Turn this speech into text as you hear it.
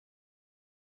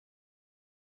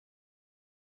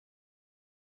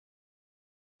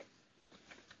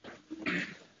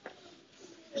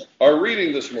Our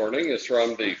reading this morning is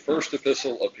from the first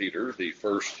epistle of Peter, the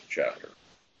first chapter.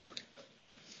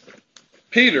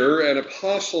 Peter, an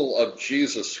apostle of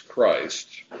Jesus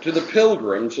Christ, to the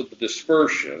pilgrims of the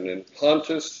dispersion in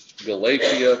Pontus,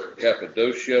 Galatia,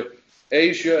 Cappadocia,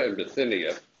 Asia, and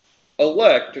Bithynia,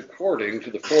 elect according to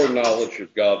the foreknowledge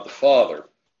of God the Father,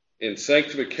 in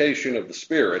sanctification of the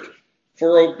Spirit,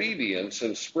 for obedience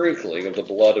and sprinkling of the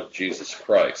blood of Jesus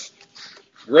Christ.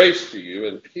 Grace to you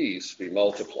and peace be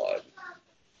multiplied.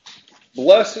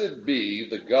 Blessed be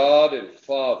the God and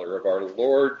Father of our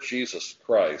Lord Jesus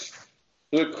Christ,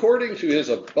 who according to his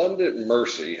abundant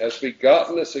mercy has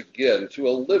begotten us again to a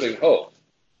living hope,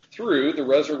 through the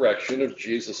resurrection of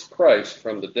Jesus Christ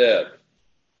from the dead,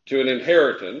 to an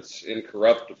inheritance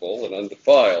incorruptible and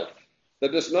undefiled,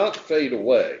 that does not fade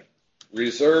away,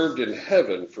 reserved in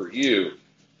heaven for you,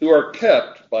 who are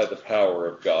kept by the power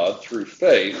of God through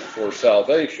faith for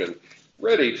salvation,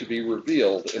 ready to be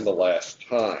revealed in the last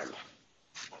time.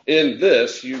 In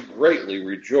this you greatly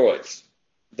rejoice,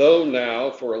 though now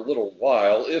for a little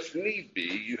while, if need be,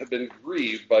 you have been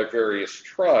grieved by various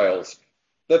trials,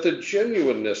 that the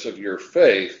genuineness of your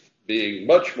faith, being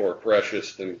much more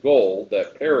precious than gold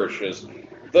that perishes,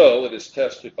 though it is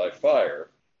tested by fire,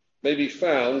 may be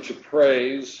found to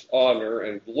praise, honor,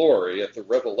 and glory at the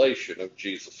revelation of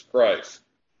Jesus Christ,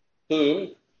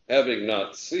 whom, having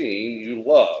not seen, you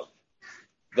love.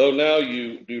 Though now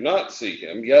you do not see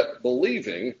him, yet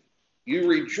believing, you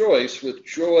rejoice with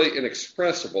joy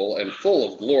inexpressible and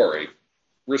full of glory,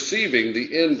 receiving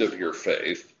the end of your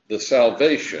faith, the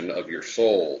salvation of your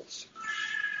souls.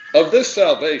 Of this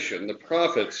salvation the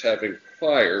prophets have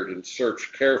inquired and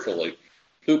searched carefully,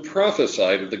 who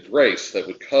prophesied of the grace that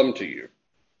would come to you,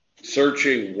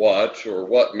 searching what or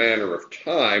what manner of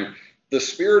time the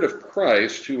Spirit of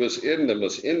Christ who was in them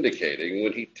was indicating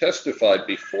when he testified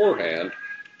beforehand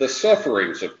the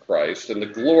sufferings of Christ and the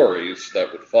glories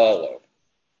that would follow.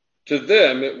 To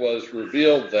them it was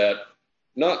revealed that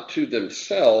not to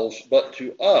themselves, but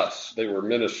to us they were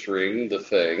ministering the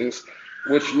things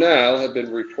which now have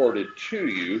been reported to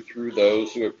you through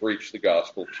those who have preached the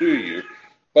gospel to you,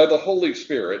 by the Holy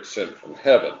Spirit sent from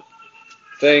heaven,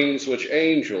 things which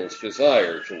angels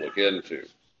desire to look into.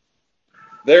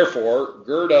 Therefore,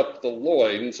 gird up the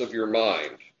loins of your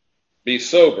mind, be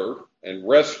sober, and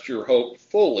rest your hope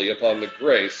fully upon the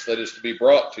grace that is to be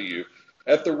brought to you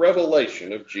at the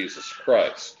revelation of Jesus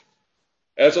Christ.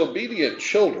 As obedient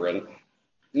children,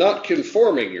 not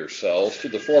conforming yourselves to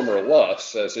the former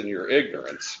lusts as in your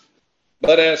ignorance,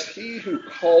 but as he who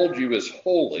called you is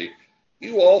holy,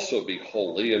 you also be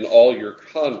holy in all your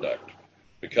conduct,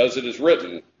 because it is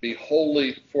written, be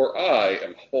holy, for I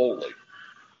am holy.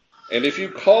 And if you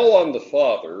call on the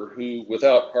Father, who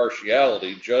without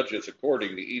partiality judges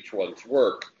according to each one's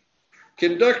work,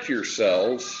 conduct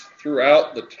yourselves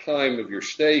throughout the time of your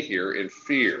stay here in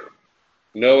fear,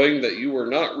 knowing that you were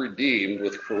not redeemed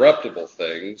with corruptible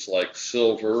things like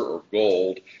silver or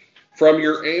gold from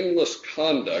your aimless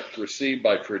conduct received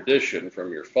by tradition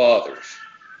from your fathers,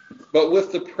 but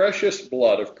with the precious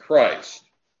blood of Christ,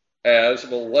 as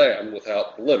of a lamb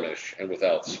without blemish and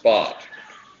without spot.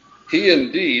 He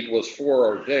indeed was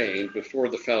foreordained before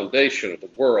the foundation of the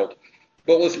world,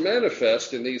 but was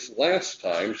manifest in these last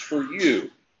times for you,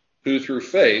 who through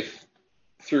faith,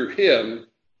 through him,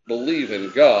 believe in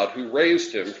God, who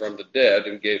raised him from the dead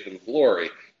and gave him glory,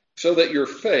 so that your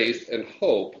faith and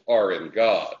hope are in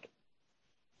God.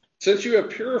 Since you have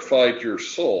purified your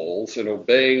souls in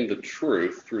obeying the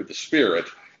truth through the Spirit,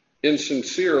 in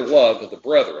sincere love of the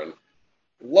brethren,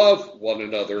 love one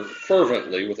another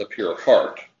fervently with a pure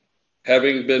heart,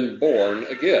 having been born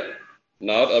again,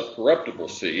 not of corruptible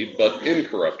seed, but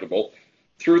incorruptible,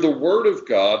 through the word of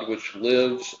God which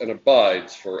lives and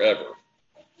abides forever.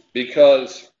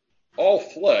 Because all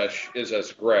flesh is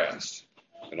as grass,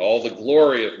 and all the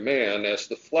glory of man as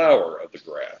the flower of the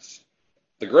grass.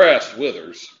 The grass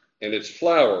withers, and its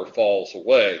flower falls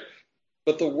away,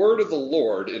 but the word of the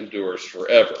Lord endures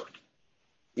forever.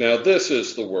 Now this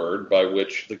is the word by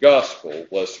which the gospel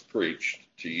was preached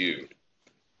to you.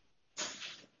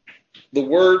 The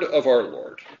word of our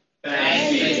Lord.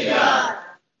 Thanks be to God.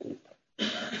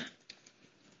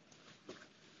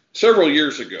 Several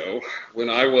years ago, when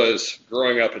I was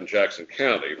growing up in Jackson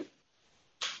County,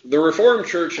 the Reformed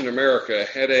Church in America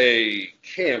had a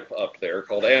camp up there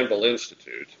called Anvil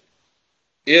Institute.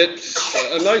 It's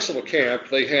a nice little camp.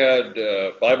 They had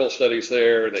Bible studies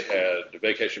there. They had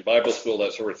vacation Bible school,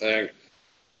 that sort of thing.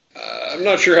 I'm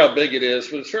not sure how big it is,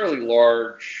 but it's fairly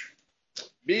large.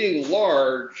 Being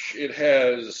large, it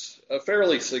has a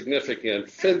fairly significant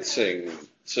fencing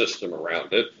system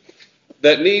around it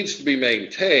that needs to be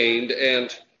maintained,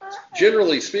 and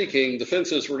generally speaking, the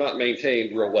fences were not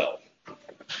maintained real well.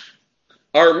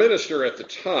 Our minister at the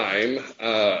time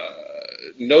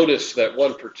noticed that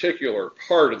one particular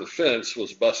part of the fence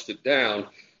was busted down,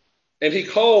 and he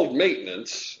called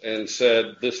maintenance and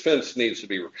said, this fence needs to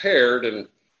be repaired, and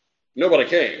nobody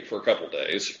came for a couple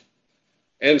days.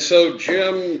 And so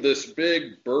Jim, this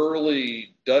big,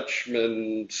 burly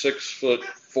Dutchman,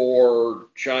 6'4"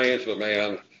 giant of a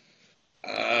man,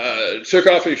 took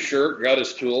off his shirt, got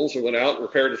his tools, and went out and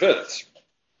repaired the fence.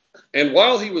 And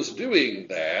while he was doing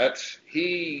that,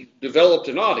 he developed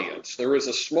an audience. There was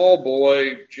a small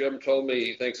boy, Jim told me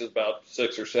he thinks he's about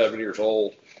 6 or 7 years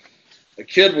old. The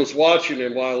kid was watching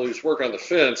him while he was working on the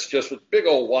fence, just with big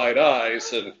old wide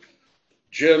eyes, and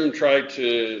Jim tried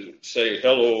to say,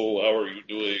 hello, how are you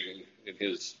doing, in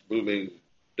his booming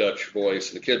Dutch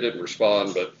voice, and the kid didn't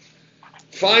respond, but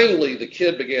finally the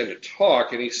kid began to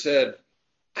talk, and he said,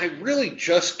 I really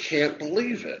just can't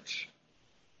believe it.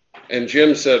 And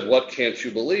Jim said, what can't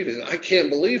you believe? He said, I can't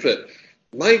believe it.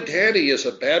 My daddy is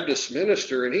a Baptist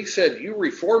minister, and he said, you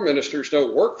Reformed ministers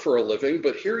don't work for a living,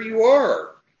 but here you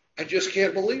are. I just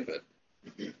can't believe it.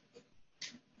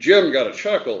 Jim got a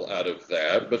chuckle out of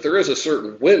that, but there is a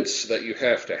certain wince that you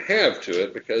have to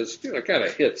it because, it kind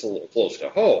of hits a little close to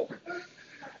home.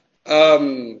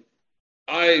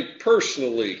 I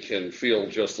personally can feel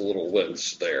just a little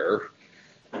wince there.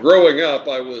 Growing up,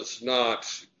 I was not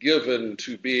given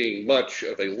to being much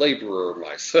of a laborer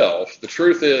myself. The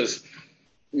truth is,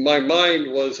 my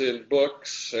mind was in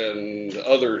books and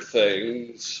other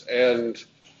things, and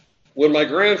when my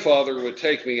grandfather would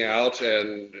take me out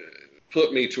and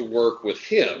put me to work with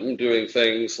him, doing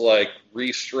things like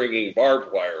restringing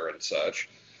barbed wire and such,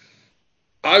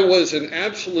 I was an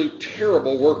absolute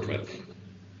terrible workman.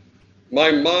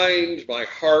 My mind, my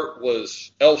heart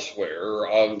was elsewhere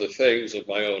on the things of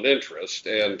my own interest,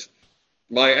 and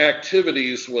my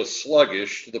activities was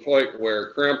sluggish to the point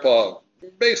where Grandpa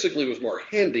basically was more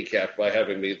handicapped by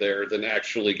having me there than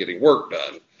actually getting work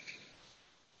done.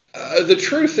 The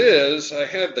truth is, I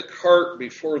had the cart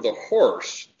before the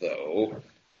horse, though.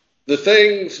 The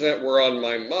things that were on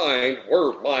my mind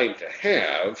were mine to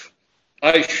have.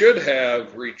 I should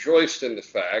have rejoiced in the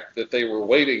fact that they were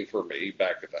waiting for me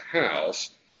back at the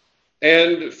house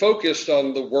and focused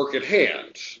on the work at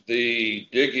hand, the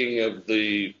digging of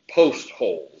the post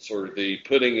holes or the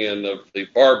putting in of the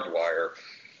barbed wire.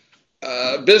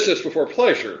 Business before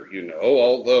pleasure,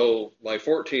 although my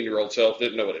 14-year-old self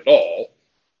didn't know it at all,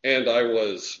 and I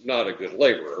was not a good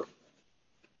laborer.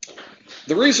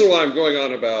 The reason why I'm going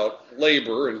on about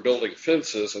labor and building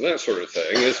fences and that sort of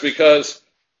thing is because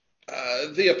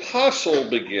the apostle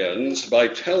begins by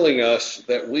telling us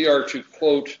that we are to,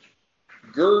 quote,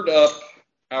 gird up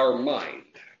our mind.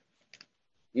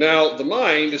 Now, the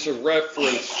mind is a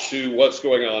reference to what's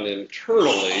going on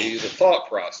internally, the thought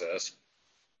process,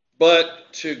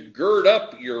 but to gird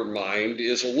up your mind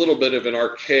is a little bit of an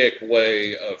archaic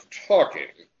way of talking.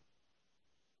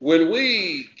 When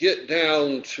we get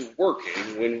down to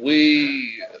working, when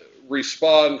we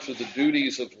respond to the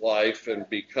duties of life and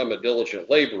become a diligent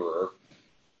laborer,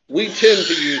 we tend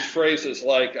to use phrases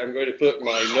like, I'm going to put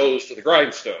my nose to the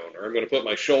grindstone, or I'm going to put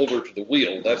my shoulder to the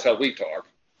wheel. That's how we talk.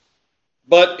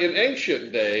 But in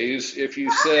ancient days, if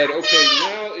you said, okay,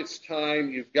 now it's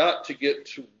time, you've got to get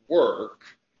to work,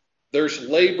 there's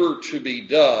labor to be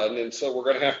done, and so we're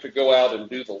going to have to go out and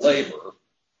do the labor,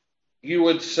 you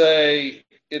would say,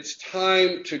 it's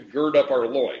time to gird up our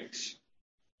loins.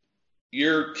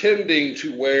 You're tending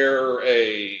to wear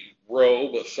a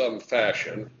robe of some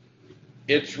fashion.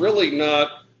 It's really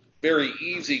not very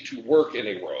easy to work in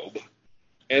a robe.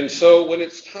 And so when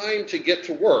it's time to get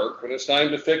to work, when it's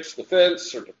time to fix the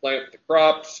fence or to plant the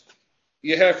crops,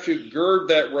 you have to gird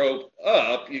that rope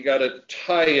up. You got to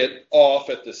tie it off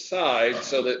at the side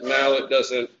so that now it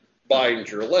doesn't bind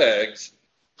your legs,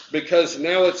 because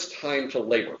now it's time to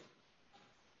labor.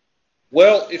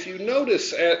 Well, if you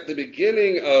notice at the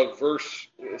beginning of verse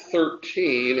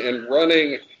 13 and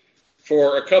running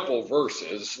for a couple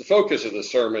verses, the focus of the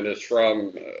sermon is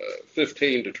from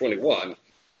 15 to 21,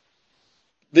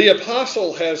 the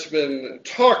apostle has been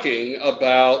talking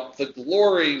about the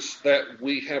glories that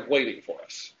we have waiting for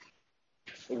us.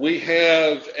 We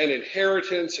have an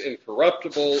inheritance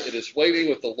incorruptible. It is waiting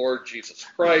with the Lord Jesus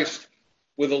Christ.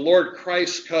 When the Lord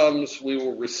Christ comes, we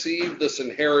will receive this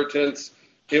inheritance.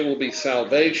 It will be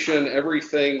salvation.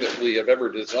 Everything that we have ever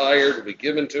desired will be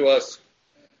given to us.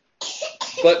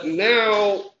 But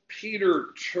now Peter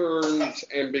turns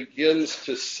and begins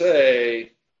to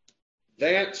say,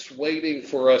 that's waiting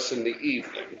for us in the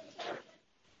evening.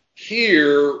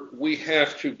 Here we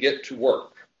have to get to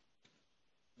work.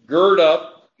 Gird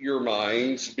up your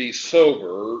minds, be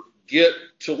sober, get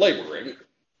to laboring.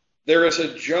 There is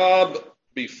a job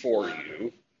before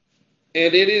you,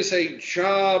 and it is a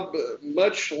job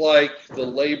much like the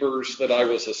labors that I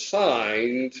was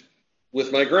assigned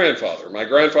with my grandfather. My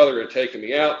grandfather had taken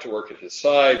me out to work at his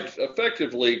side,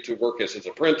 effectively to work as his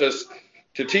apprentice,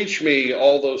 to teach me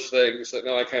all those things that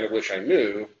now I kind of wish I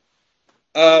knew.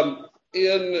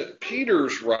 In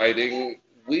Peter's writing,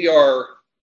 we are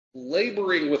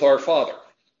laboring with our Father,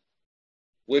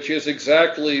 which is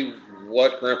exactly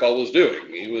what Grandpa was doing.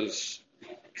 He was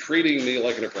treating me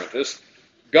like an apprentice.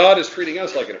 God is treating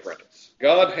us like an apprentice.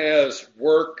 God has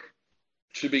work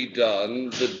to be done.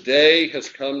 The day has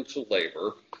come to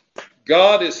labor.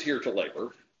 God is here to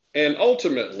labor. And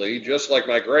ultimately, just like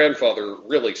my grandfather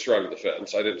really strung the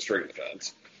fence, I didn't string the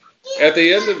fence. At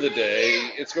the end of the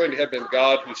day, it's going to have been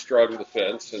God who strung the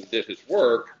fence and did his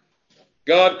work.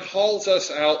 God calls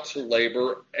us out to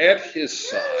labor at his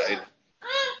side,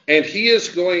 and he is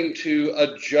going to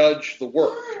adjudge the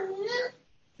work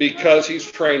because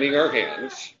he's training our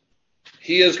hands.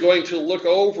 He is going to look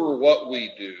over what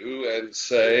we do and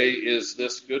say, is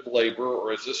this good labor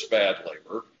or is this bad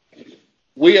labor?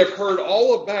 We have heard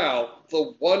all about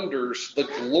the wonders, the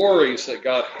glories that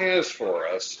God has for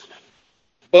us,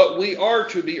 but we are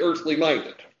to be earthly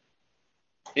minded.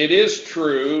 It is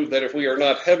true that if we are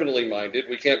not heavenly minded,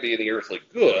 we can't be any earthly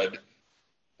good,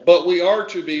 but we are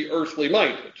to be earthly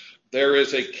minded. There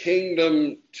is a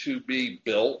kingdom to be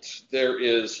built. There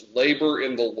is labor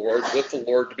in the Lord, with the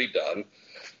Lord to be done.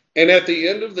 And at the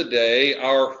end of the day,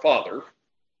 our Father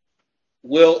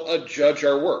will adjudge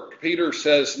our work. Peter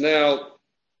says, now,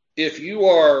 if you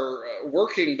are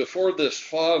working before this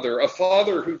Father, a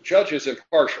Father who judges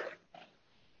impartially,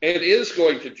 and is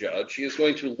going to judge, he is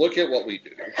going to look at what we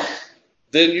do,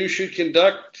 then you should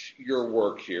conduct your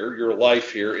work here, your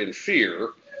life here, in fear,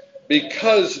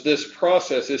 because this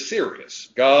process is serious.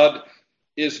 God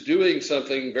is doing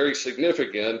something very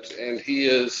significant, and he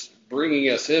is bringing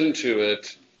us into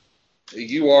it.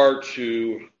 You are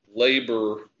to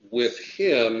labor with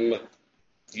him.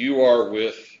 You are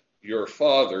with your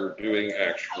Father doing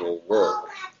actual work.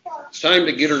 It's time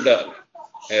to get her done,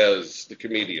 as the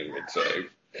comedian would say.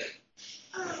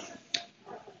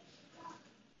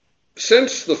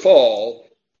 Since the fall,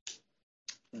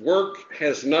 work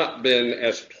has not been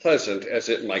as pleasant as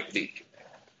it might be.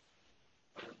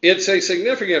 It's a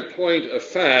significant point of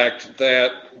fact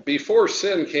that before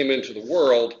sin came into the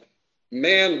world,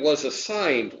 man was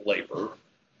assigned labor.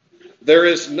 There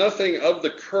is nothing of the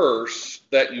curse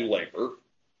that you labor.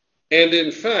 And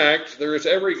in fact, there is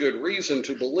every good reason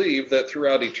to believe that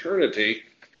throughout eternity,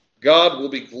 God will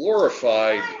be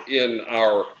glorified in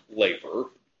our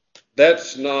labor.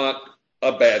 That's not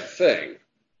a bad thing.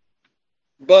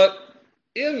 But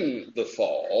in the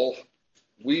fall,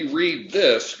 we read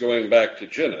this going back to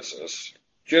Genesis.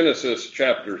 Genesis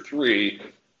chapter 3,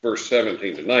 verse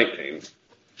 17 to 19.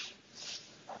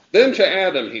 Then to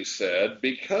Adam he said,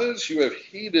 because you have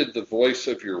heeded the voice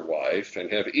of your wife,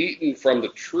 and have eaten from the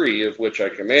tree of which I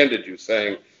commanded you,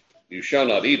 saying, you shall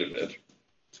not eat of it,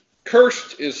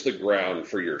 cursed is the ground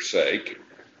for your sake.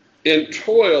 In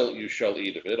toil you shall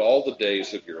eat of it all the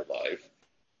days of your life.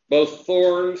 Both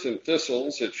thorns and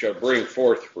thistles it shall bring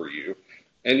forth for you,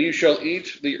 and you shall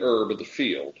eat the herb of the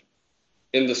field.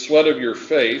 In the sweat of your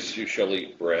face you shall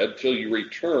eat bread, till you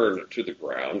return to the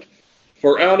ground.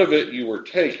 For out of it you were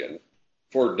taken,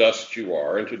 for dust you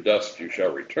are, and to dust you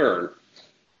shall return.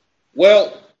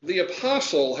 Well, the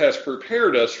apostle has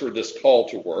prepared us for this call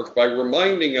to work by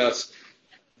reminding us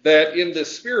that in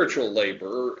this spiritual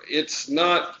labor, it's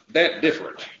not that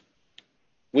different.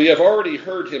 We have already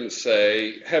heard him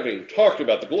say, having talked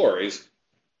about the glories,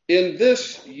 in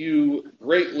this you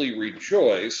greatly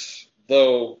rejoice,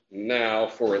 though now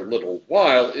for a little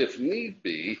while, if need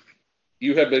be,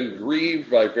 you have been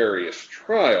grieved by various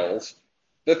trials,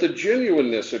 that the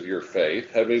genuineness of your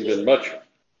faith,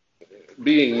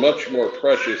 being much more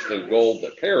precious than gold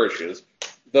that perishes,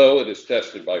 though it is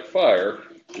tested by fire,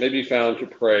 may be found to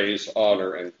praise,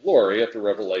 honor, and glory at the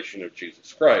revelation of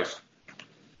Jesus Christ.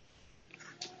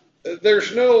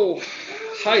 There's no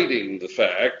hiding the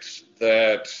fact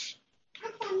that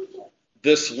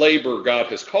this labor God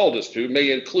has called us to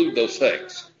may include those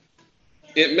things.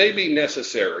 It may be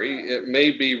necessary, it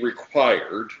may be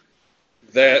required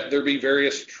that there be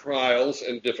various trials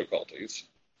and difficulties,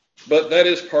 but that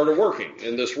is part of working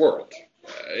in this world.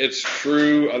 It's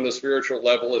true on the spiritual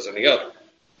level as any other.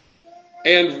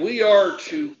 And we are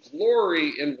to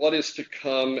glory in what is to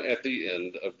come at the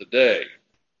end of the day.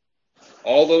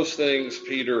 All those things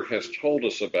Peter has told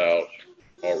us about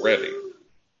already.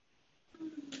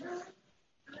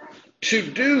 To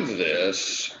do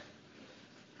this,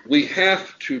 we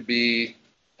have to be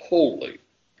holy.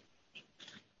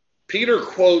 Peter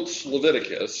quotes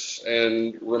Leviticus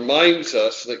and reminds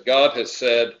us that God has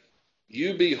said,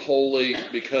 "You be holy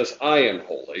because I am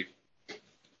holy."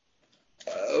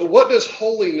 What does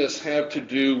holiness have to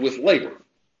do with labor?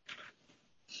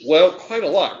 Well, quite a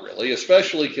lot, really,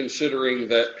 especially considering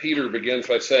that Peter begins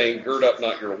by saying, "Gird up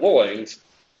not your loins,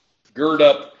 gird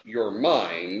up your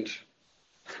mind."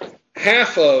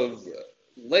 Half of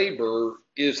labor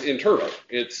is internal.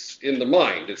 It's in the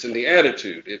mind. It's in the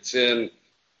attitude. It's in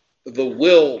the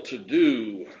will to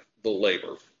do the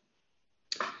labor.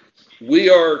 We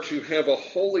are to have a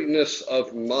holiness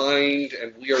of mind,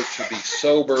 and we are to be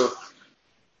sober.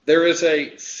 There is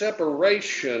a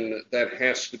separation that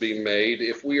has to be made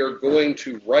if we are going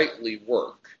to rightly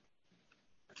work.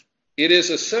 It is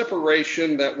a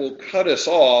separation that will cut us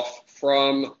off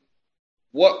from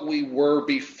what we were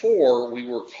before we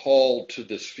were called to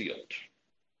this field.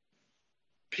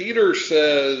 Peter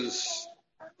says,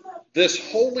 this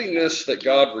holiness that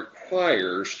God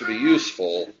requires to be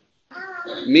useful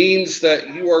means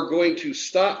that you are going to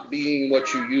stop being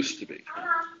what you used to be.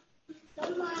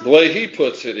 The way he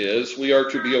puts it is, we are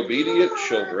to be obedient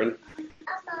children,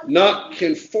 not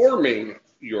conforming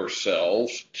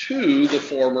yourselves to the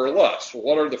former lusts. Well,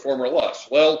 what are the former lusts?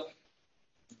 Well,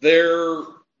 they're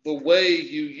the way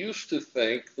you used to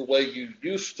think, the way you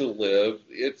used to live.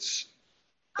 It's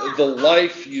the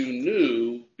life you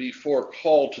knew before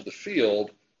called to the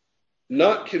field,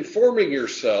 not conforming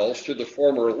yourselves to the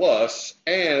former lusts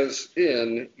as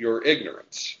in your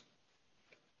ignorance.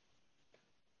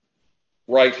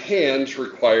 Right hands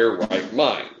require right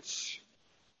minds,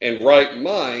 and right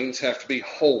minds have to be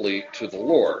holy to the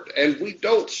Lord. And we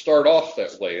don't start off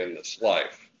that way in this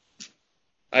life.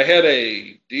 I had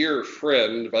a dear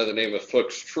friend by the name of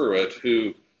Fuchs Truitt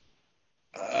who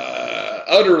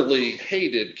utterly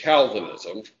hated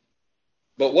Calvinism,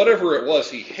 but whatever it was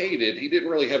he hated, he didn't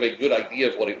really have a good idea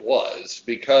of what it was,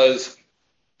 because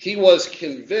he was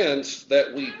convinced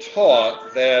that we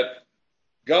taught that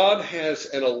God has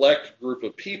an elect group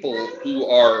of people who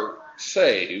are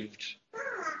saved.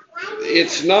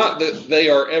 It's not that they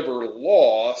are ever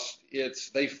lost, it's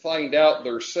they find out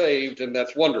they're saved, and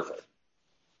that's wonderful.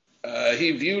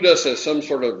 He viewed us as some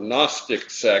sort of Gnostic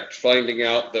sect, finding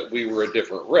out that we were a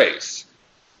different race.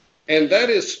 And that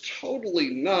is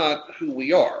totally not who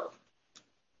we are.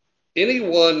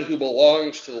 Anyone who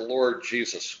belongs to the Lord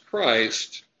Jesus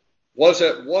Christ was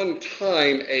at one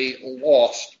time a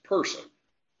lost person.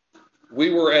 We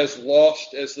were as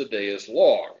lost as the day is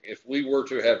long. If we were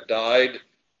to have died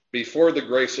before the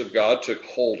grace of God took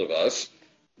hold of us,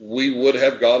 we would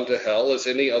have gone to hell as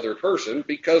any other person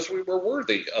because we were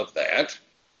worthy of that.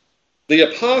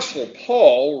 The Apostle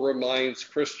Paul reminds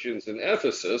Christians in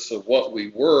Ephesus of what we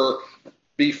were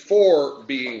before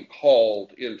being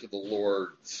called into the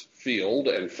Lord's field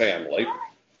and family.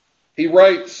 He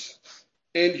writes,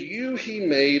 "And you he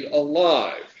made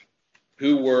alive,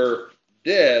 who were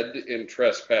dead in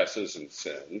trespasses and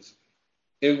sins,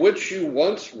 in which you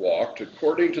once walked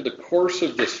according to the course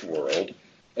of this world,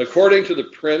 according to the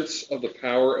prince of the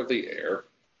power of the air,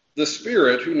 the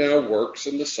spirit who now works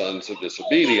in the sons of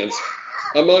disobedience,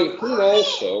 among whom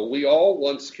also we all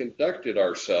once conducted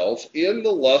ourselves in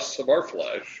the lusts of our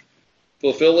flesh,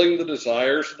 fulfilling the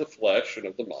desires of the flesh and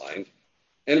of the mind,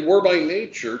 and were by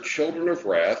nature children of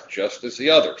wrath, just as the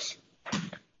others."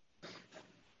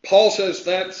 Paul says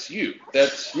that's you,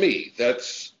 that's me,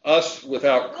 that's us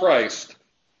without Christ.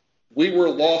 We were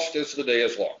lost as the day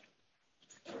is long.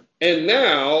 And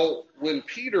now, when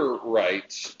Peter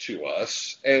writes to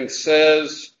us and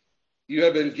says, you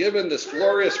have been given this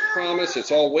glorious promise,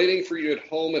 it's all waiting for you at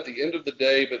home at the end of the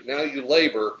day, but now you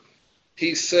labor,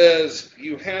 he says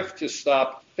you have to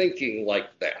stop thinking like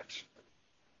that.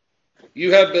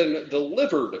 You have been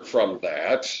delivered from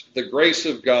that. The grace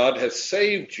of God has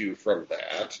saved you from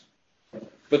that.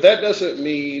 But that doesn't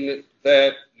mean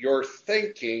that your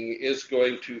thinking is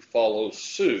going to follow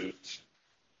suit.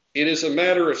 It is a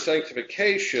matter of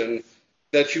sanctification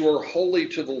that you are holy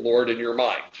to the Lord in your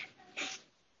mind.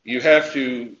 You have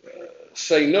to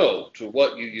say no to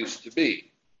what you used to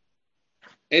be.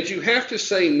 And you have to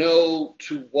say no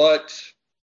to what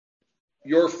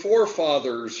your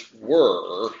forefathers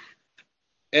were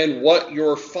and what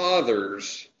your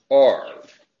fathers are.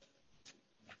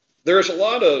 There's a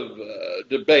lot of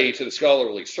debate in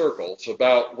scholarly circles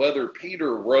about whether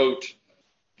Peter wrote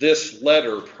this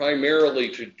letter primarily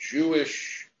to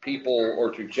Jewish people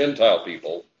or to Gentile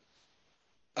people.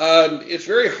 It's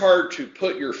very hard to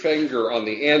put your finger on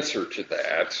the answer to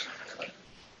that.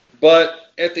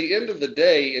 But at the end of the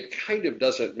day, it kind of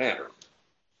doesn't matter.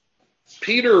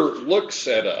 Peter looks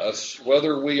at us,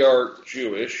 whether we are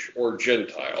Jewish or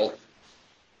Gentile,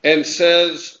 and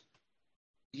says,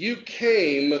 you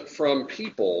came from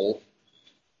people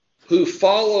who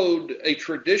followed a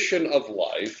tradition of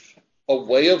life, a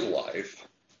way of life,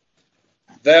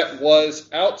 that was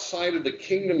outside of the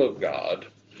kingdom of God,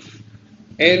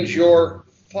 and your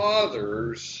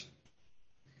fathers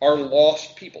are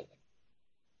lost people.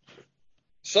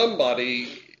 Somebody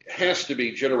has to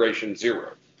be generation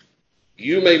zero.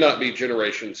 You may not be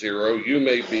generation zero. You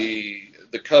may be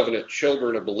the covenant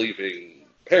children of believing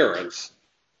parents.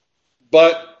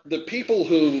 But the people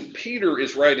whom Peter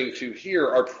is writing to here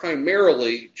are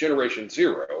primarily generation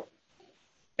zero.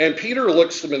 And Peter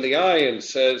looks them in the eye and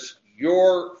says,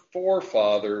 your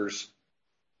forefathers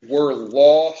were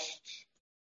lost,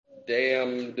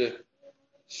 damned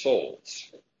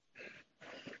souls.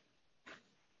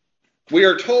 We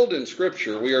are told in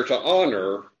Scripture we are to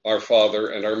honor our father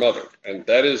and our mother, and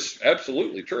that is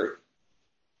absolutely true.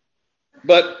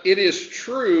 But it is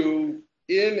true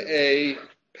in a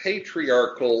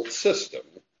patriarchal system,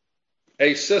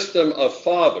 a system of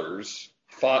fathers,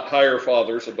 higher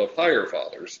fathers above higher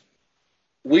fathers.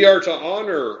 We are to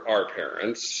honor our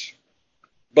parents,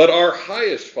 but our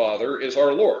highest father is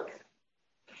our Lord.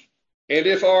 And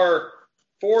if our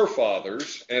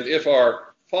forefathers and if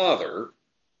our father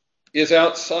is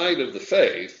outside of the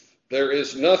faith, there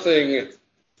is nothing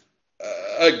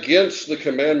against the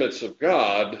commandments of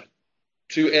God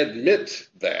to admit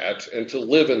that and to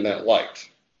live in that light.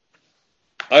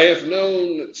 I have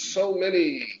known so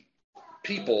many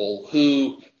people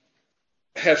who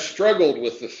have struggled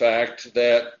with the fact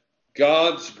that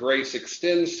God's grace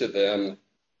extends to them,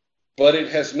 but it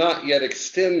has not yet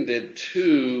extended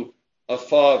to a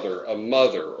father, a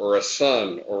mother, or a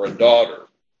son, or a daughter.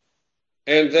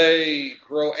 And they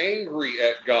grow angry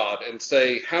at God and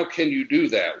say, how can you do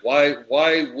that?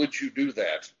 Why would you do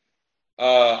that?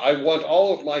 I want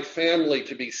all of my family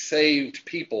to be saved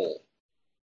people.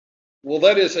 Well,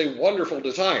 that is a wonderful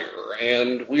desire,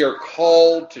 and we are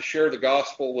called to share the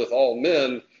gospel with all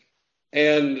men.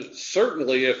 And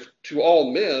certainly, if to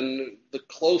all men, the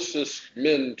closest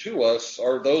men to us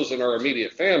are those in our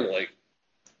immediate family.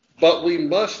 But we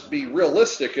must be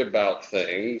realistic about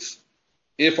things.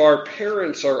 If our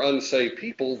parents are unsaved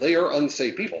people, they are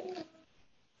unsaved people.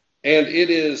 And it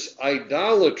is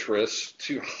idolatrous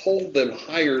to hold them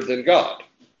higher than God.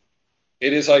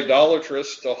 It is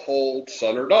idolatrous to hold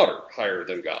son or daughter higher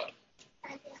than God.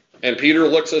 And Peter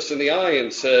looks us in the eye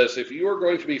and says, if you are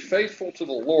going to be faithful to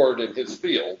the Lord in his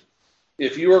field,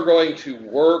 if you are going to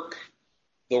work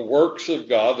the works of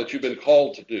God that you've been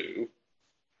called to do,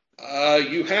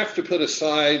 you have to put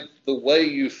aside the way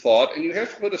you thought, and you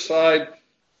have to put aside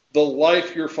the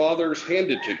life your fathers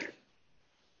handed to you.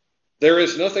 There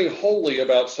is nothing holy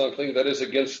about something that is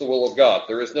against the will of God.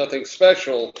 There is nothing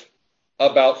special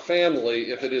about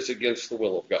family if it is against the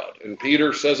will of God. And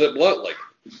Peter says it bluntly.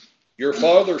 Your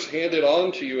fathers handed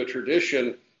on to you a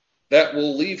tradition that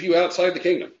will leave you outside the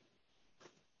kingdom.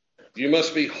 You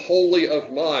must be holy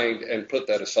of mind and put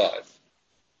that aside.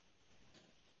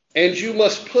 And you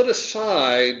must put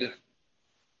aside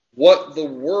what the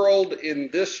world in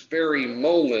this very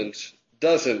moment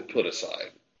doesn't put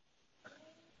aside.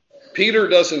 Peter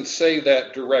doesn't say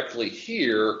that directly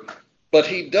here, but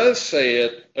he does say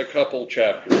it a couple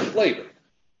chapters later.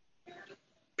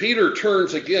 Peter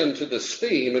turns again to this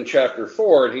theme in chapter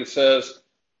 4, and he says,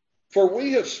 for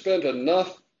we have spent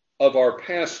enough of our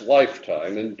past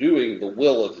lifetime in doing the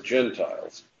will of the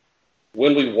Gentiles,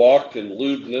 when we walked in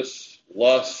lewdness,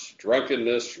 lust,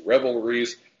 drunkenness,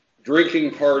 revelries,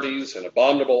 drinking parties, and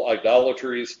abominable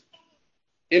idolatries.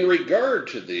 In regard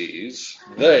to these,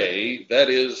 they, that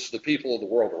is, the people of the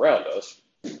world around us,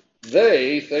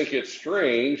 they think it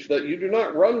strange that you do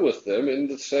not run with them in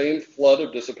the same flood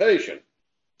of dissipation,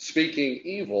 speaking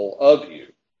evil of you.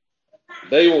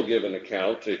 They will give an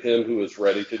account to him who is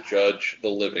ready to judge the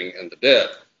living and the dead.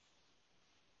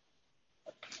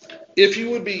 If you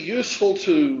would be useful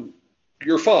to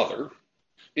your father,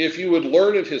 if you would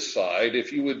learn at his side,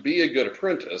 if you would be a good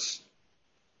apprentice,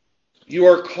 you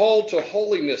are called to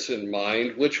holiness in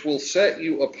mind, which will set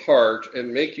you apart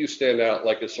and make you stand out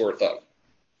like a sore thumb.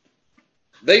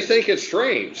 They think it's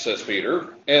strange, says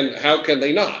Peter, and how can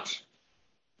they not?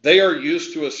 They are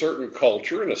used to a certain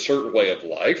culture and a certain way of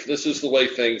life. This is the way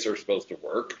things are supposed to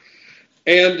work.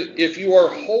 And if you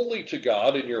are holy to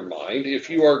God in your mind, if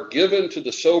you are given to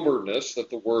the soberness that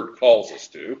the word calls us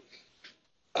to,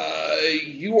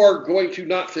 you are going to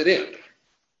not fit in.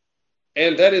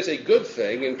 And that is a good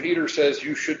thing, and Peter says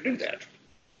you should do that.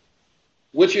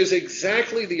 which is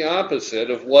exactly the opposite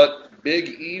of what Big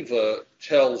Eva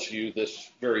tells you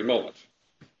this very moment.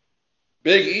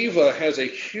 Big Eva has a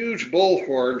huge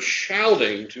bullhorn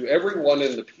shouting to everyone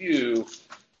in the pew,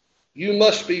 you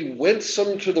must be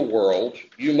winsome to the world,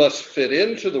 you must fit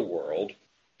into the world,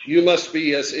 you must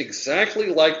be as exactly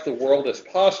like the world as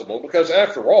possible, because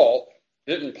after all,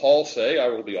 didn't Paul say, I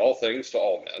will be all things to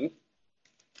all men?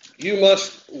 You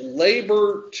must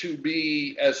labor to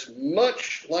be as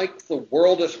much like the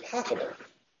world as possible.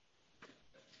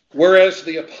 Whereas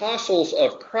the apostles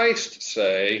of Christ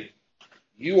say,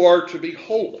 you are to be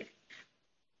holy.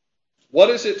 What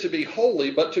is it to be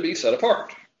holy but to be set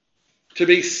apart? To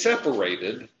be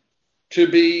separated, to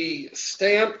be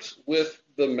stamped with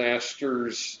the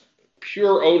Master's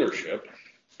pure ownership,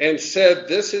 and said,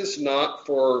 this is not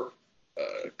for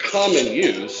common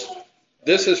use,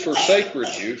 this is for sacred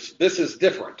use, this is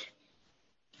different.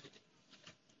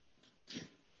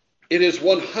 It is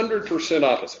 100%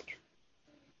 opposite.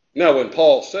 Now, when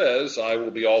Paul says, I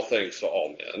will be all things to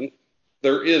all men,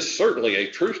 there is certainly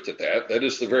a truth to that. That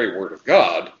is the very word of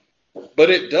God. But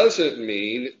it doesn't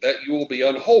mean that you will be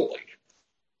unholy.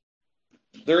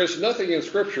 There is nothing in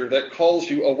Scripture that calls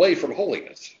you away from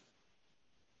holiness.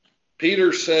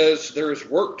 Peter says there is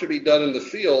work to be done in the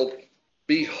field.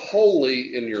 Be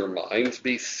holy in your minds.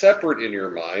 Be separate in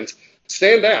your minds.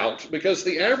 Stand out, because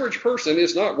the average person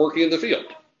is not working in the field.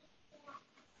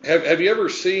 Have you ever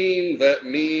seen that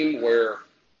meme where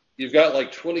you've got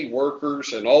like 20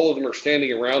 workers and all of them are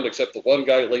standing around except the one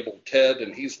guy labeled Ted,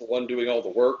 and he's the one doing all the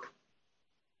work?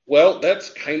 Well,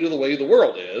 that's kind of the way the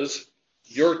world is.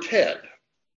 You're Ted.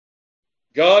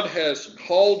 God has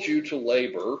called you to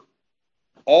labor.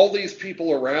 All these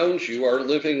people around you are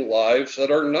living lives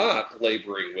that are not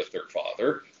laboring with their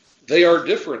Father. They are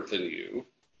different than you.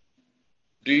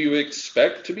 Do you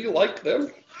expect to be like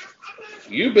them?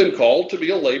 You've been called to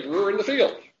be a laborer in the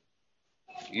field.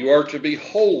 You are to be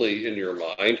holy in your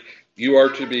mind. You are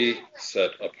to be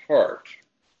set apart.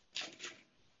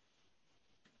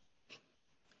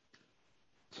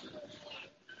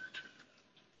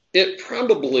 It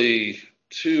probably,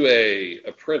 to an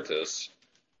apprentice,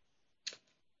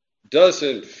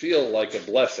 doesn't feel like a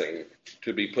blessing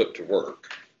to be put to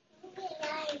work.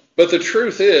 But the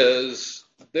truth is,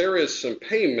 there is some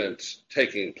payment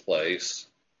taking place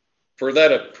for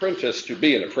that apprentice to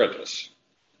be an apprentice.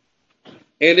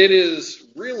 And it is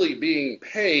really being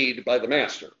paid by the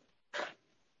master,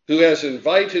 who has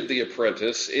invited the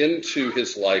apprentice into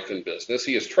his life and business.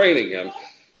 He is training him.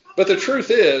 But the truth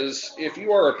is, if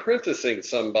you are apprenticing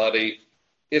somebody,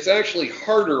 it's actually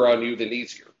harder on you than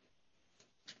easier.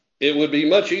 It would be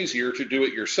much easier to do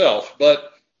it yourself,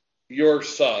 but your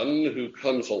son who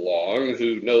comes along,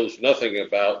 who knows nothing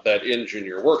about that engine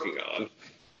you're working on,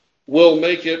 will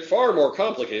make it far more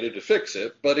complicated to fix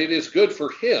it, but it is good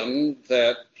for him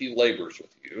that he labors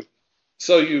with you.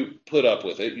 So you put up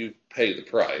with it, you pay the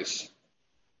price.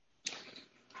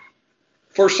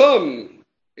 For some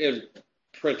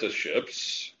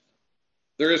apprenticeships,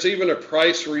 there is even a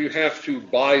price where you have to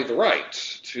buy the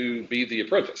right to be the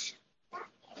apprentice.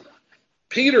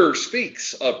 Peter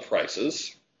speaks of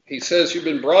prices. He says you've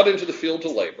been brought into the field to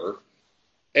labor,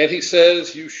 and he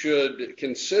says you should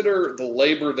consider the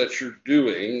labor that you're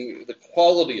doing, the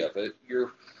quality of it.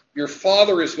 Your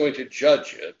Father is going to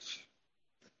judge it.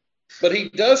 But he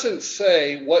doesn't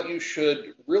say what you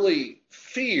should really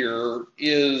fear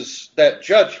is that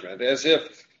judgment, as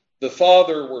if the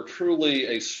Father were truly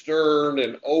a stern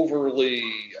and overly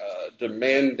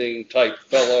demanding type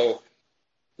fellow.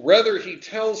 Rather, he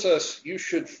tells us you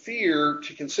should fear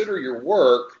to consider your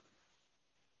work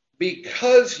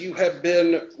because you have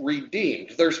been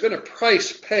redeemed. There's been a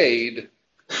price paid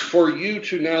for you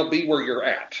to now be where you're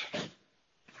at.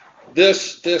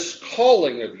 This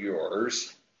calling of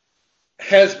yours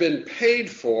has been paid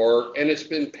for, and it's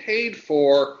been paid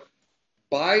for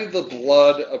by the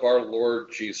blood of our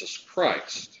Lord Jesus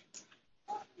Christ.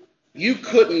 You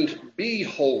couldn't be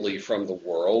holy from the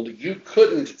world. You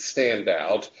couldn't stand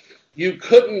out. You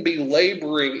couldn't be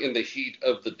laboring in the heat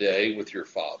of the day with your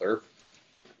Father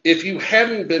if you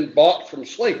hadn't been bought from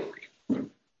slavery.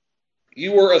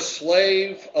 You were a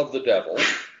slave of the devil.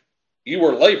 You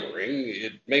were laboring.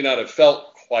 It may not have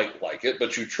felt quite like it,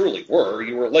 but you truly were.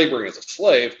 You were laboring as a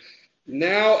slave.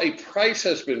 Now a price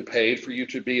has been paid for you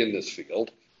to be in this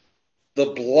field, the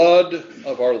blood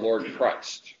of our Lord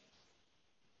Christ,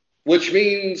 which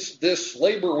means this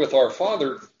labor with our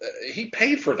Father, he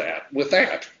paid for that with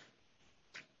that.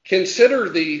 Consider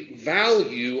the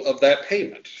value of that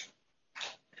payment.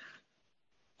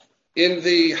 In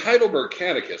the Heidelberg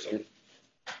Catechism,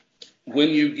 when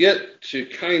you get to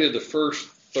kind of the first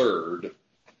third,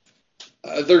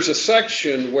 there's a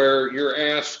section where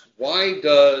you're asked, why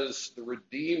does the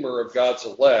Redeemer of God's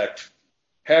elect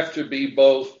have to be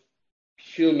both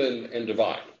human and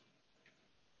divine?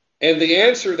 And the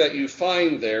answer that you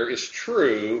find there is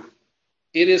true.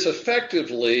 It is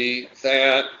effectively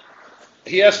that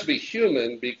he has to be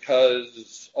human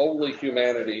because only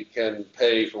humanity can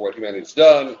pay for what humanity's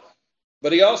done,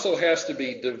 but he also has to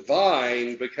be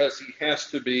divine because he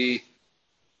has to be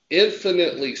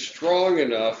infinitely strong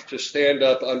enough to stand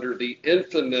up under the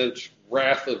infinite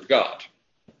wrath of God.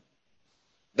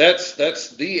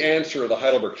 That's the answer of the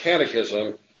Heidelberg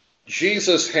Catechism.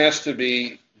 Jesus has to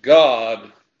be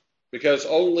God because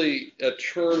only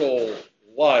eternal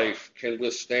life can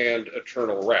withstand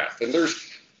eternal wrath. And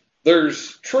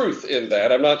there's truth in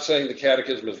that. I'm not saying the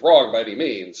Catechism is wrong by any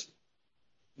means.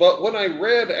 But when I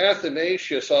read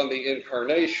Athanasius on the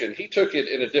Incarnation, he took it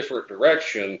in a different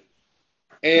direction.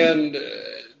 And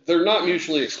they're not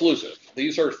mutually exclusive.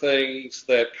 These are things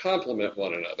that complement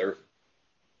one another.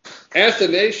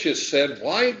 Athanasius said,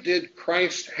 why did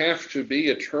Christ have to be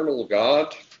eternal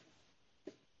God?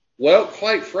 Well,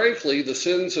 quite frankly, the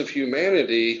sins of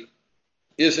humanity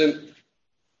is an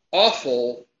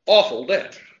awful, awful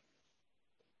debt.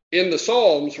 In the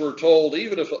Psalms, we're told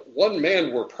even if one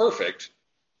man were perfect,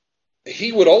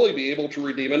 he would only be able to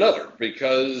redeem another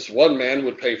because one man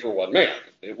would pay for one man.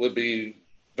 It would be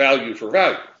value for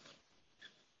value.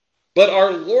 But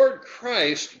our Lord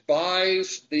Christ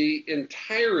buys the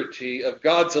entirety of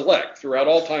God's elect throughout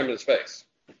all time and space.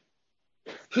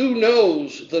 Who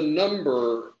knows the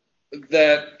number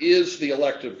that is the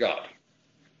elect of God?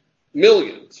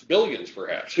 Millions, billions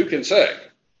perhaps. Who can say?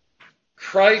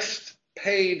 Christ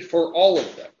paid for all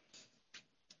of them.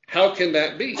 How can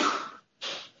that be?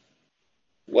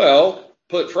 Well,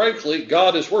 put frankly,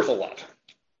 God is worth a lot.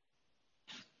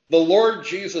 The Lord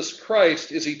Jesus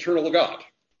Christ is eternal God.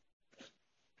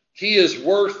 He is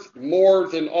worth more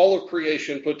than all of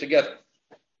creation put together.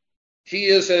 He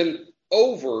is an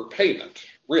overpayment,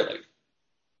 really,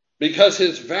 because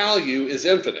his value is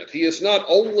infinite. He is not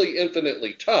only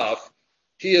infinitely tough,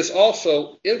 he is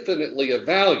also infinitely of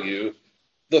value.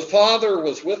 The Father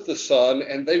was with the Son,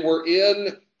 and they were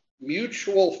in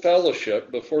mutual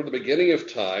fellowship before the beginning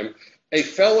of time, a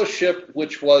fellowship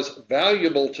which was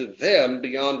valuable to them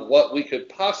beyond what we could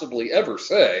possibly ever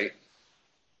say.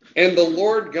 And the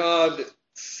Lord God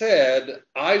said,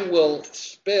 I will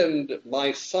spend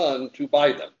my Son to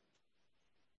buy them.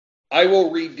 I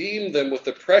will redeem them with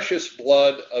the precious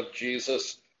blood of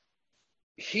Jesus.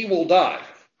 He will die,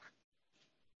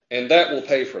 and that will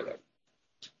pay for them.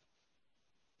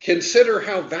 Consider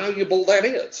how valuable that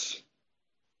is.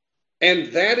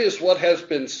 And that is what has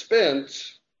been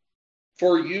spent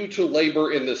for you to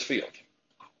labor in this field.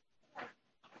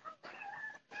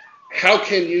 How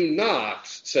can you not,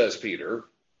 says Peter,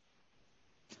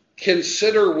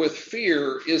 consider with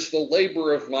fear, is the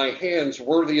labor of my hands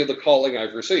worthy of the calling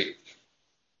I've received?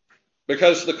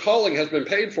 Because the calling has been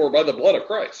paid for by the blood of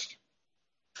Christ.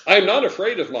 I'm not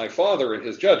afraid of my Father and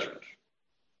his judgment.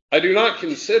 I do not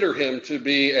consider him to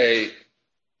be a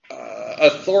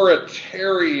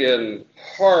authoritarian,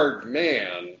 hard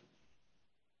man.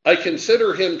 I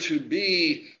consider him to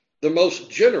be the most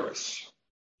generous.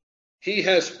 He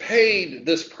has paid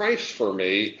this price for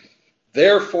me.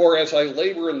 Therefore, as I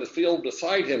labor in the field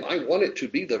beside him, I want it to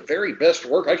be the very best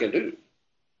work I can do.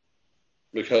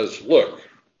 Because look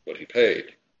what he paid.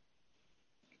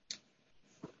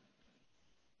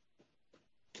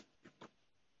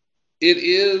 It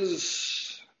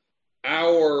is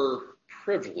our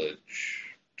privilege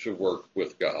to work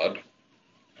with God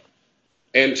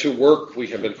and to work we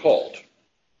have been called.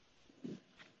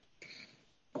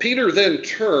 Peter then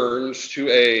turns to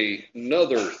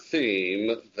another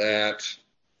theme that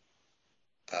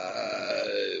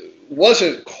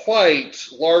wasn't quite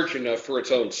large enough for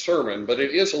its own sermon, but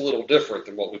it is a little different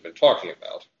than what we've been talking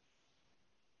about.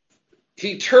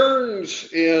 He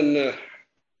turns in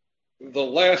the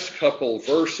last couple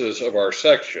verses of our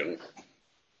section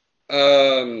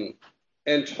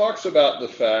and talks about the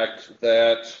fact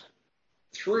that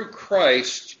through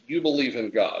Christ you believe in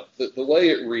God. The way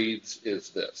it reads is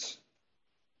this.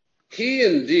 He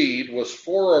indeed was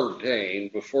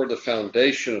foreordained before the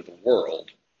foundation of the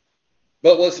world,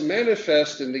 but was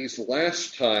manifest in these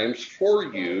last times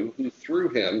for you who through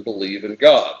him believe in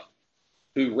God,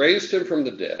 who raised him from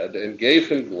the dead and gave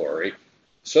him glory,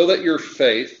 so that your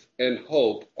faith and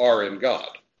hope are in God.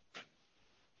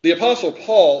 The Apostle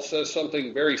Paul says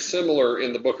something very similar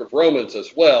in the book of Romans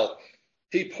as well.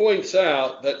 He points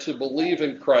out that to believe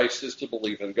in Christ is to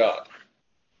believe in God.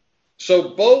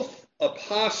 So both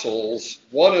apostles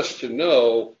want us to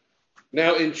know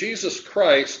Now, in Jesus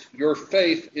Christ, your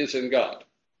faith is in God.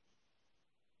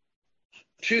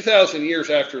 2,000 years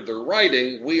after the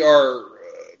writing, we are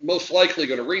most likely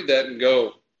going to read that and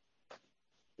go,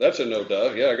 that's a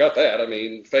no-duh. Yeah, I got that. I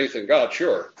mean, faith in God,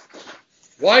 sure.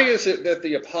 Why is it that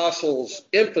the apostles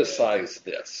emphasize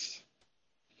this?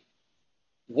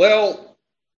 Well,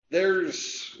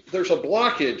 there's a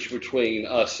blockage between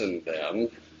us and them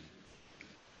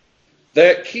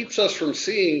that keeps us from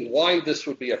seeing why this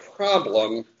would be a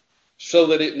problem so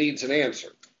that it needs an answer.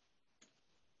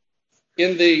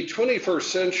 In the 21st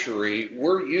century,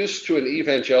 we're used to an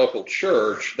evangelical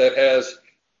church that has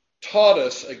taught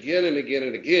us again and again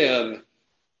and again,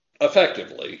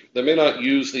 effectively. They may not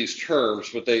use these terms,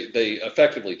 but they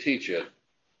effectively teach it.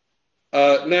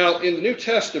 Now, in the New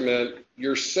Testament,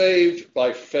 you're saved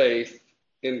by faith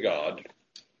in God.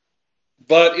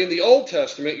 But in the Old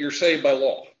Testament, you're saved by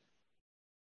law.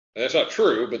 And that's not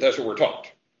true, but that's what we're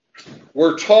taught.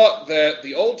 We're taught that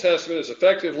the Old Testament is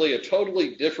effectively a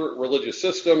totally different religious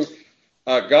system.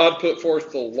 God put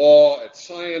forth the law at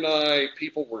Sinai.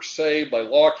 People were saved by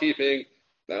law keeping.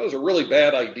 That was a really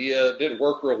bad idea. It didn't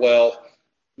work real well.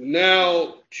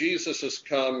 Now Jesus has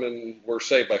come and we're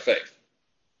saved by faith.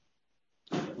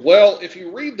 Well, if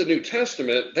you read the New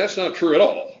Testament, that's not true at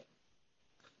all.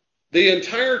 The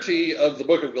entirety of the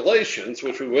book of Galatians,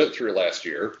 which we went through last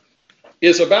year,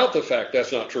 is about the fact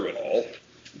that's not true at all.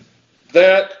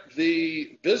 That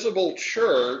the visible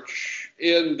church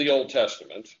in the Old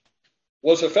Testament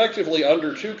was effectively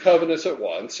under two covenants at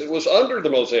once. It was under the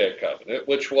Mosaic covenant,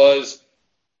 which was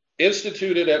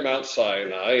instituted at Mount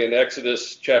Sinai in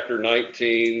Exodus chapter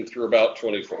 19 through about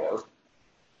 24.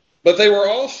 But they were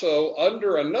also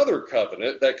under another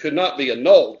covenant that could not be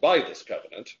annulled by this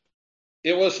covenant.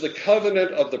 It was the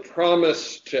covenant of the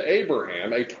promise to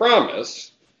Abraham, a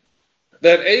promise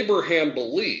that Abraham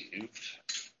believed.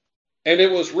 And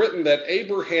it was written that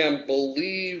Abraham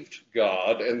believed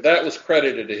God, and that was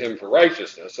credited to him for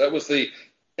righteousness. That was the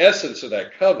essence of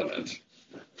that covenant.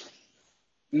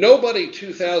 Nobody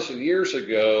 2,000 years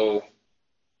ago,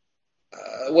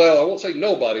 well, I won't say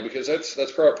nobody because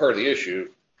that's part of the issue.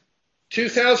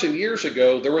 2,000 years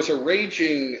ago, there was a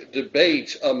raging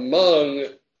debate among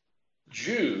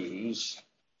Jews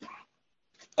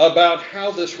about how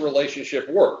this relationship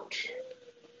worked.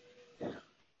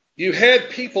 You had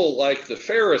people like the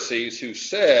Pharisees who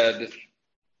said,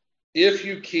 if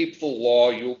you keep the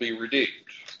law, you'll be redeemed.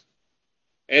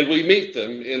 And we meet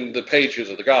them in the pages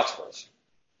of the Gospels.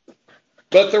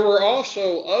 But there were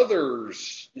also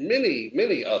others, many,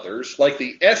 many others, like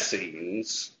the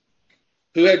Essenes,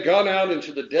 who had gone out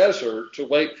into the desert to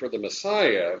wait for the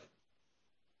Messiah,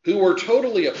 who were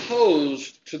totally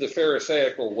opposed to the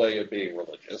Pharisaical way of being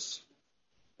religious,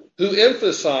 who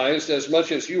emphasized, as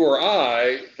much as you or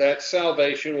I, that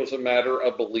salvation was a matter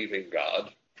of believing God.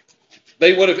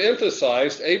 They would have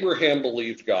emphasized Abraham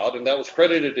believed God, and that was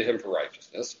credited to him for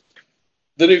righteousness.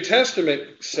 The New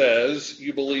Testament says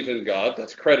you believe in God,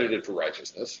 that's credited for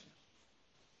righteousness.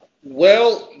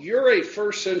 Well, you're a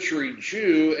first century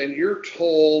Jew, and you're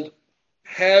told,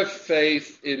 have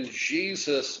faith in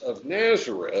Jesus of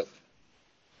Nazareth,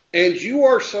 and you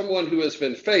are someone who has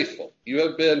been faithful. You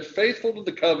have been faithful to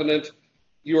the covenant.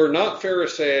 You are not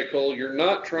Pharisaical. You're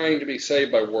not trying to be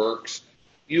saved by works.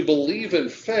 You believe in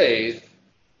faith.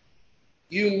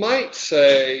 You might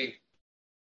say,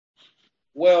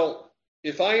 well,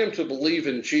 if I am to believe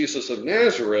in Jesus of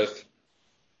Nazareth,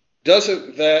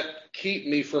 doesn't that keep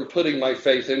me from putting my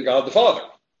faith in God the Father?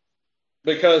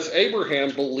 Because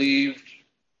Abraham believed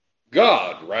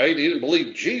God, right? He didn't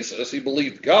believe Jesus. He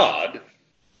believed God.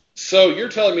 So you're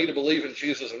telling me to believe in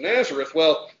Jesus of Nazareth.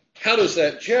 Well, how does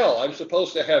that gel? I'm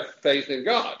supposed to have faith in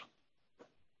God.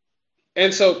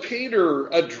 And so Peter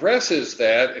addresses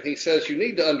that, and he says, you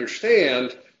need to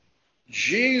understand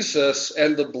Jesus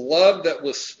and the blood that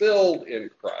was spilled in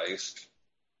Christ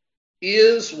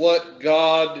is what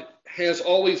God has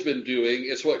always been doing.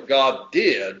 It's what God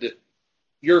did.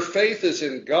 Your faith is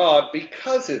in God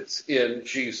because it's in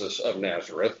Jesus of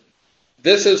Nazareth.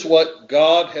 This is what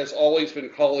God has always been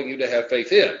calling you to have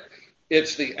faith in.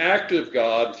 It's the act of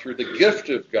God through the gift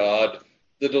of God,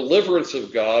 the deliverance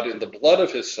of God in the blood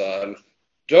of his Son.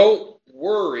 Don't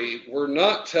worry, we're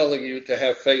not telling you to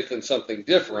have faith in something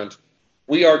different.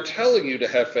 We are telling you to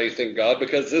have faith in God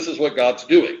because this is what God's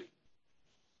doing.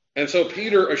 And so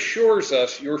Peter assures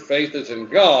us your faith is in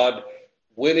God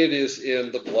when it is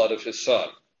in the blood of his Son.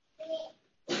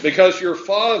 Because your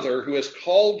Father, who has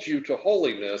called you to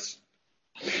holiness,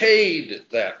 paid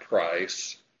that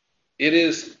price. It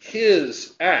is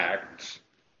his act,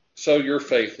 so your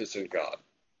faith is in God.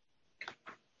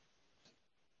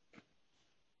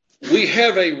 We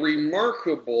have a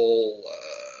remarkable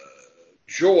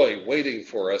joy waiting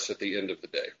for us at the end of the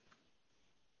day.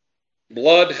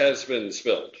 Blood has been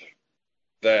spilled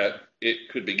that it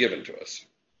could be given to us.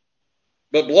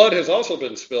 But blood has also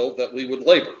been spilled that we would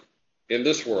labor in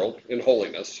this world in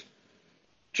holiness,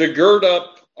 to gird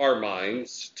up our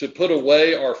minds, to put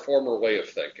away our former way of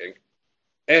thinking,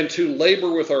 and to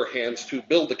labor with our hands to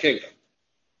build the kingdom.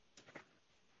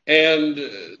 And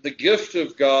the gift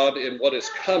of God in what is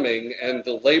coming and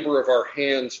the labor of our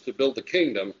hands to build the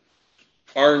kingdom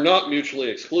are not mutually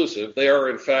exclusive. They are,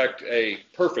 in fact, a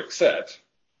perfect set.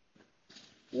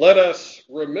 Let us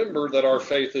remember that our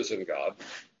faith is in God,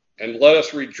 and let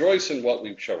us rejoice in what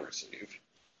we shall receive.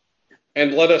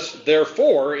 And let us,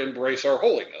 therefore, embrace our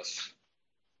holiness,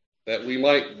 that we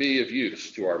might be of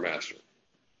use to our Master.